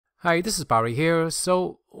Hi, this is Barry here.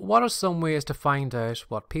 So, what are some ways to find out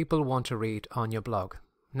what people want to read on your blog?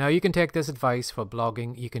 Now, you can take this advice for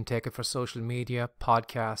blogging, you can take it for social media,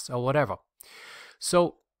 podcasts, or whatever.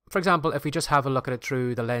 So, for example, if we just have a look at it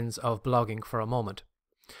through the lens of blogging for a moment.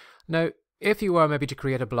 Now, if you were maybe to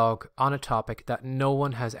create a blog on a topic that no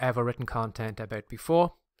one has ever written content about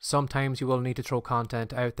before, sometimes you will need to throw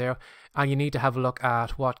content out there and you need to have a look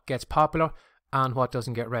at what gets popular and what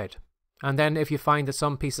doesn't get read. And then if you find that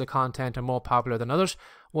some pieces of content are more popular than others,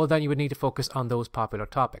 well then you would need to focus on those popular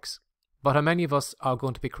topics. But how many of us are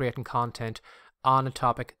going to be creating content on a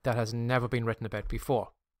topic that has never been written about before?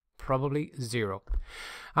 Probably zero.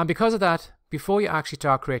 And because of that, before you actually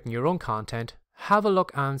start creating your own content, have a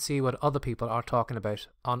look and see what other people are talking about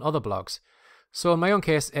on other blogs. So in my own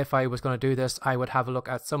case, if I was going to do this, I would have a look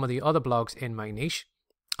at some of the other blogs in my niche.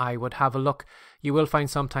 I would have a look. You will find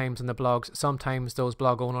sometimes in the blogs, sometimes those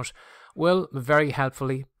blog owners will very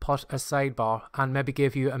helpfully put a sidebar and maybe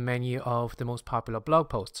give you a menu of the most popular blog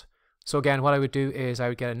posts. So again, what I would do is I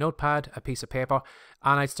would get a notepad, a piece of paper,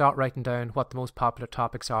 and I'd start writing down what the most popular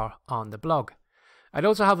topics are on the blog. I'd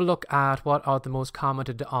also have a look at what are the most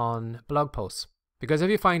commented on blog posts. Because if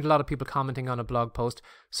you find a lot of people commenting on a blog post,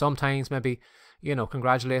 sometimes maybe,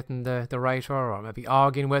 congratulating the writer, or maybe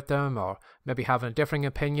arguing with them, or maybe having a differing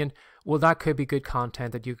opinion, well, that could be good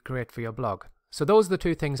content that you could create for your blog. So those are the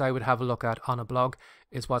two things I would have a look at on a blog,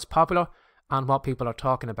 is what's popular and what people are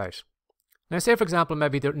talking about. Now say for example,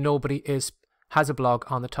 maybe nobody has a blog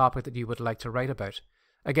on the topic that you would like to write about.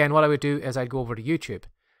 Again, what I would do is I'd go over to YouTube,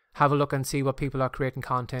 have a look and see what people are creating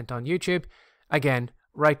content on YouTube. Again,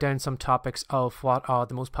 write down some topics of what are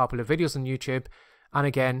the most popular videos on YouTube. And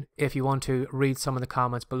again, if you want to read some of the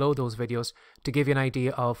comments below those videos to give you an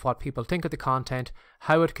idea of what people think of the content,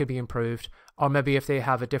 how it could be improved, or maybe if they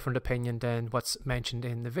have a different opinion than what's mentioned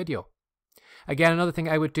in the video. Again, another thing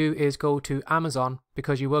I would do is go to Amazon,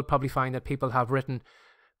 because you will probably find that people have written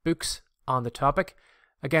books on the topic.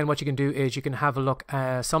 Again, what you can do is you can have a look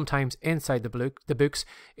sometimes inside the books.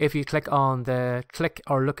 If you click on the click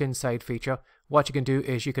or look inside feature, what you can do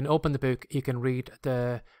is you can open the book, you can read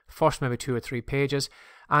the first maybe 2 or 3 pages,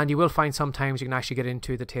 and you will find sometimes you can actually get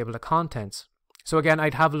into the table of contents. So again,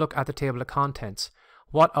 I'd have a look at the table of contents.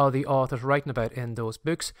 What are the authors writing about in those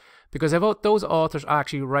books? Because if those authors are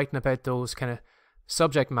actually writing about those kind of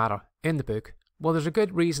subject matter in the book, well, there's a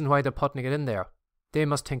good reason why they're putting it in there. They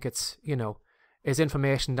must think it's, is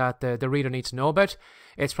information that the reader needs to know about.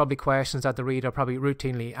 It's probably questions that the reader probably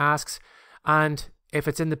routinely asks. And if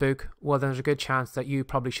it's in the book, well, then there's a good chance that you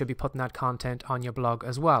probably should be putting that content on your blog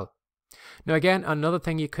as well. Now again, another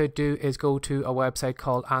thing you could do is go to a website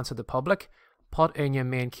called Answer the Public, put in your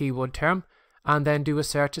main keyword term, and then do a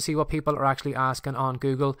search to see what people are actually asking on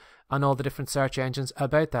Google and all the different search engines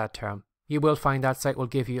about that term. You will find that site will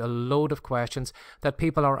give you a load of questions that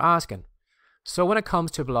people are asking. So when it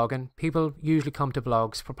comes to blogging, people usually come to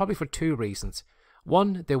blogs probably for 2 reasons.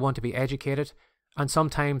 One, they want to be educated, and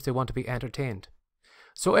sometimes they want to be entertained.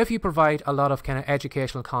 So if you provide a lot of kind of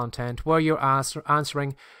educational content where you're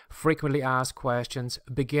answering frequently asked questions,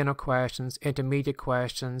 beginner questions, intermediate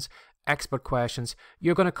questions, expert questions,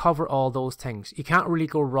 you're going to cover all those things. You can't really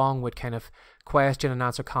go wrong with kind of question and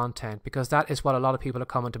answer content, because that is what a lot of people are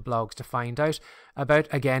coming to blogs to find out about.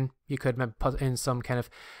 Again, you could maybe put in some kind of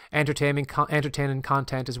entertaining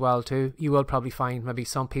content as well too. You will probably find maybe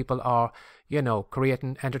some people are,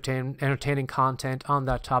 creating entertaining content on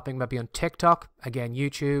that topic, maybe on TikTok, again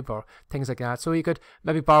YouTube, or things like that. So you could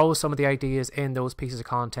maybe borrow some of the ideas in those pieces of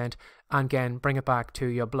content and again bring it back to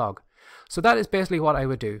your blog. So that is basically what I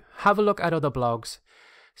would do. Have a look at other blogs,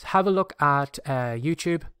 have a look at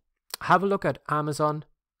YouTube, have a look at Amazon,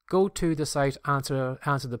 go to the site Answer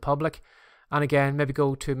the Public, and again maybe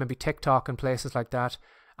go to maybe TikTok and places like that.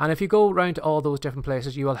 And if you go around to all those different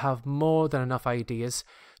places, you will have more than enough ideas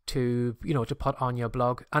to to put on your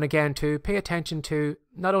blog, and again to pay attention to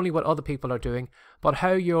not only what other people are doing, but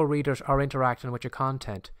how your readers are interacting with your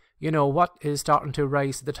content. What is starting to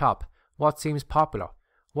rise to the top, what seems popular,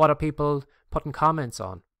 what are people putting comments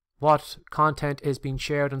on, what content is being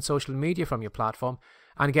shared on social media from your platform.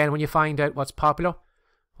 And again, when you find out what's popular,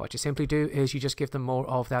 what you simply do is you just give them more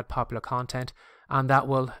of that popular content, and that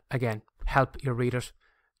will again help your readers,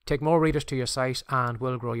 take more readers to your site, and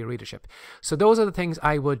will grow your readership. So those are the things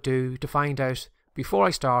I would do to find out before I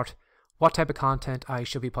start what type of content I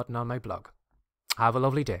should be putting on my blog. Have a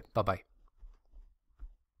lovely day. Bye bye.